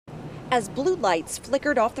As blue lights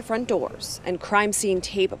flickered off the front doors and crime scene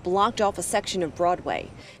tape blocked off a section of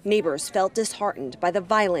Broadway, neighbors felt disheartened by the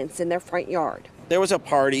violence in their front yard. There was a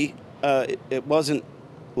party. It wasn't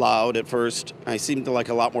loud at first. I seemed like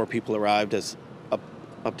a lot more people arrived as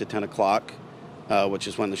up to 10 o'clock, which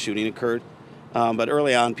is when the shooting occurred. But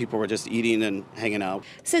early on, people were just eating and hanging out.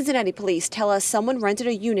 Cincinnati police tell us someone rented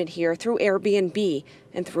a unit here through Airbnb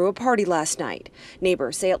and threw a party last night.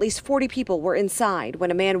 Neighbors say at least 40 people were inside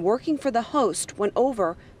when a man working for the host went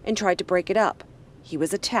over and tried to break it up. He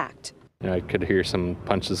was attacked. I could hear some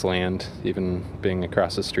punches land, even being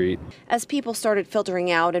across the street. As people started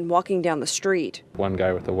filtering out and walking down the street, One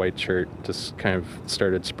guy with a white shirt just kind of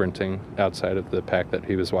started sprinting outside of the pack that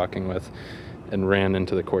he was walking with and ran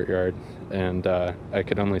into the courtyard. And I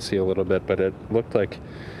could only see a little bit, but it looked like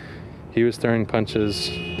he was throwing punches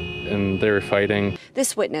and they were fighting.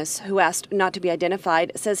 This witness, who asked not to be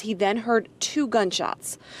identified, says he then heard 2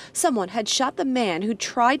 gunshots. Someone had shot the man who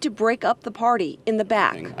tried to break up the party in the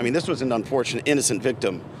back. I mean, this was an unfortunate innocent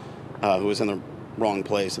victim who was in the wrong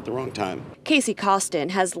place at the wrong time. Casey Costin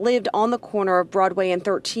has lived on the corner of Broadway and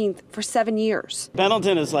 13th for 7 years.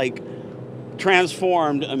 Pendleton is like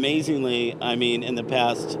transformed amazingly, I mean, in the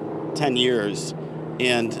past 10 years,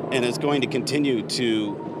 and is going to continue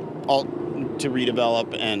to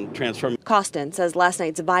redevelop and transform. Costin says last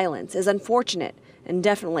night's violence is unfortunate and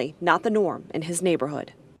definitely not the norm in his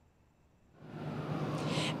neighborhood.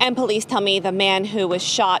 And police tell me the man who was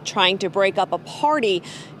shot trying to break up a party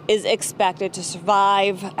is expected to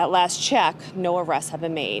survive. At last check, no arrests have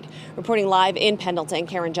been made. Reporting live in Pendleton,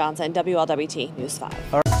 Karen Johnson, WLWT News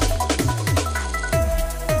 5.